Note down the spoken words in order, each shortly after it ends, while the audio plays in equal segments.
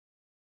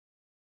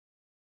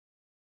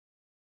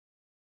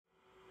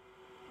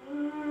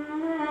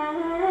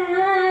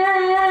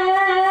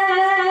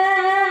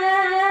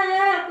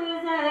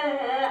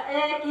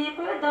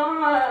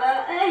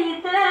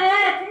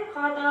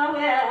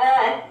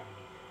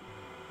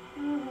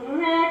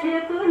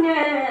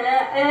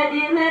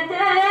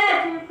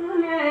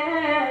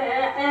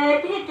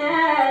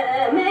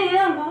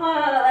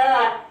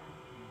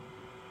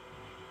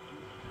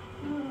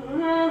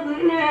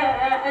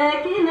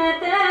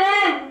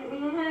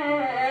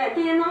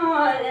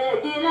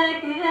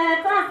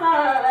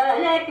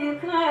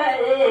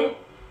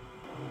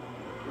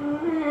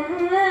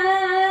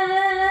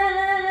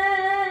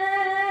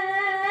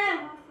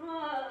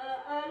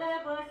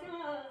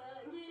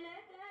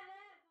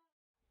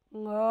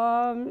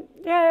我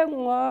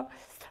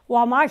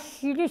妈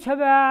洗的这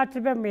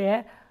边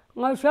面，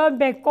我想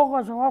别个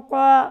个说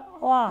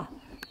哇。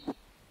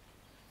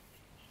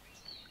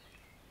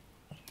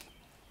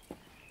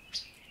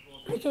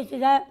现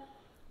在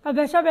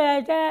别说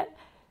别的，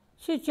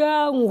是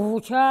叫我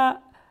去，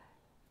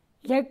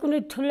这个里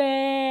头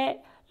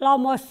嘞，那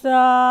么是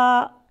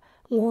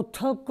我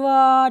头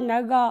个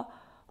那个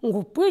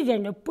我本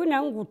人的，不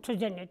能我头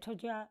人的头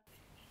家。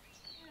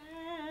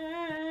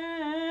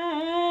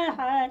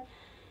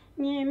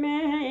你们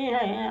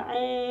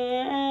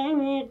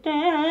你的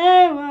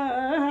我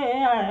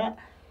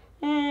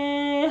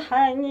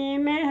喊你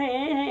们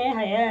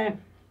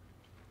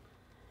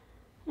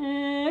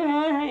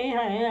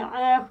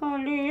后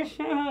里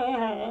是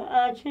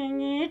亲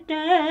你的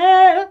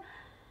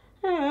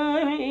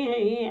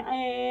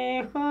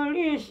后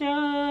里是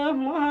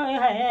我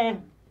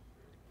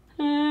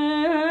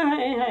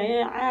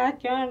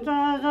讲着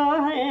了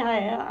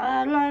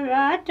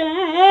这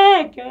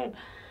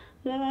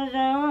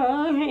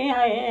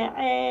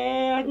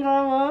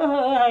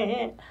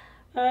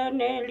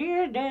那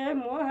里的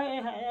么？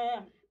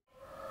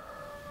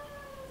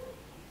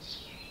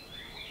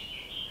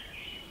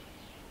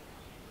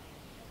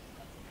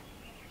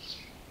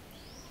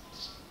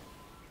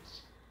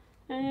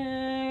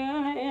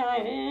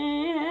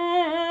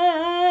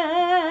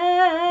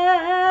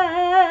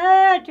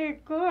这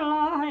个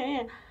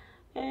来，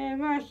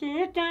我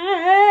现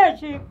在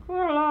这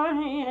个来。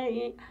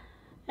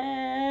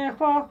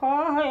花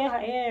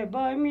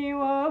把米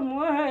我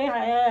摸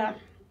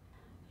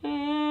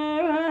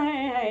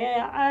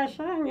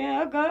是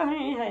那个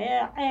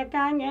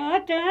干那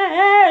的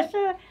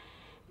是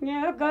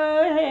那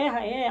个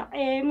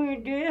没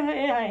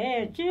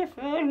的几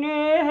分呢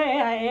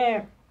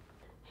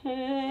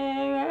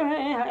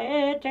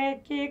这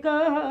几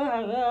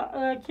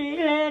个起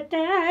来的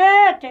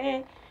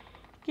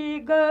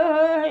几个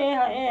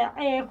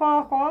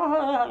花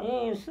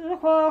是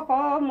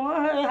花摸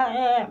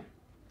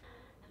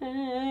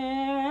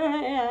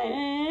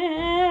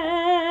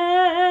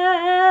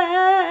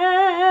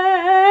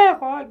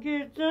花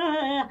橘子，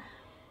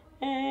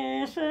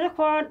是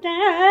花的，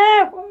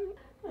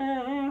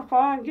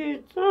花橘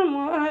子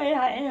么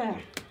呀？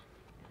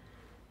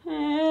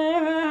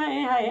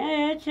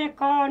去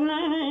可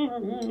能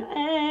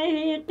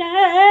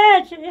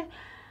去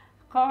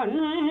可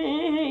能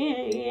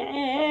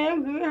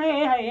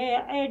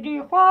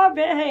的花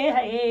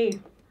呗。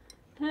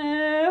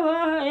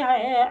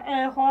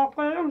花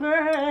滚个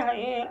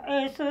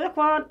是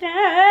花的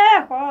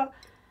花，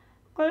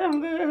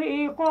滚个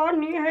花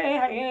女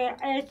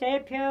是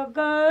飘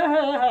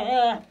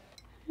个。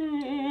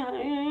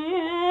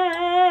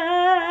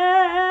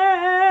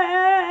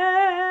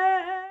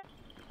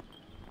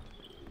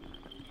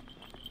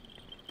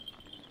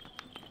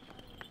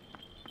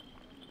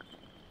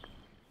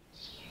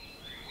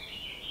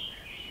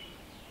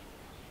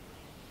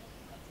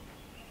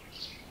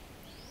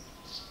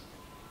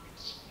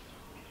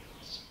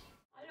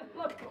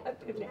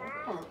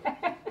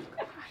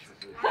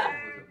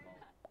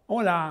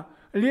我啦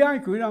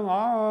，2句啦，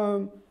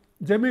我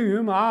这边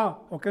有嘛，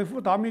我跟副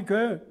大米去。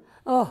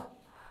哦，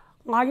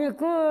我那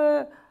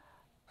个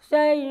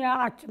生意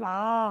啊，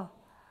嘛，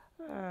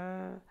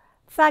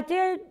反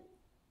正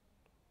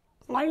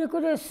我那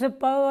个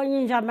18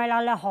人家买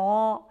了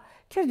好，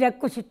就在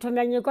过去头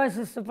面那个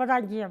是18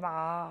单钱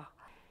嘛。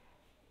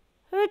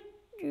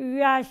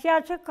原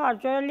先去看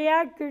这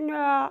2句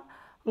呢，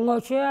我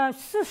去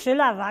40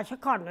来万去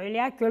看那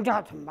2句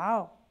叫什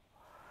么？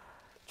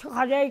去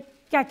看这。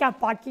家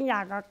8几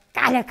年个，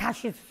干来看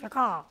去去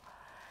看，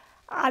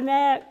俺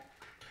们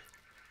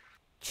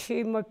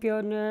期末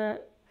表呢，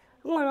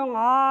我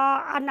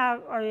俺那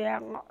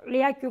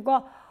2句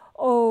个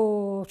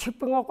去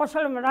不我过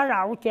手了么那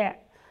绕的，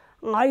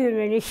我原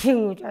来的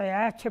行着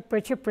呀，去不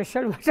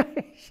手了么这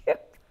行，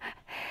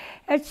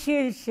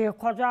去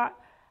或者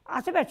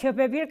这边去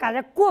边干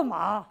来过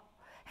嘛，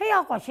还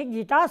要过去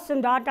你到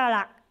生到这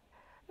了，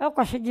要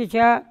过去你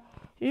这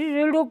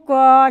如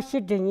果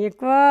是第一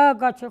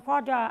个去或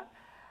者。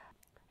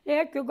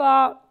2句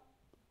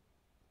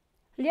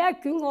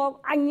我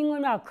按你我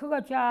那去个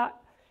叫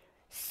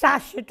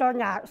30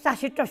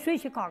多岁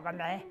去搞个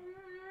没，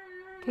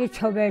这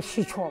特别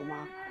稀缺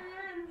嘛，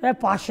那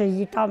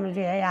81到么这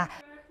呀，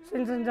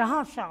真的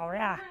好少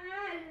呀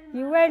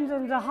，1万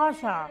真的好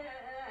少，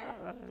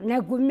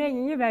那个没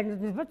1万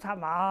真的不差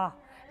嘛，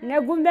那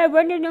个没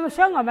问你们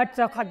说我们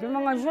只看见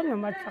我说你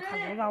们只看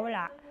见到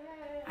了，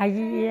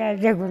也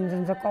这个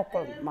真是搞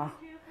过嘛，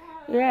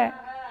也。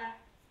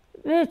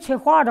你去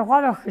画的话，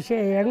那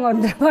些我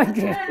怎么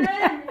觉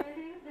得？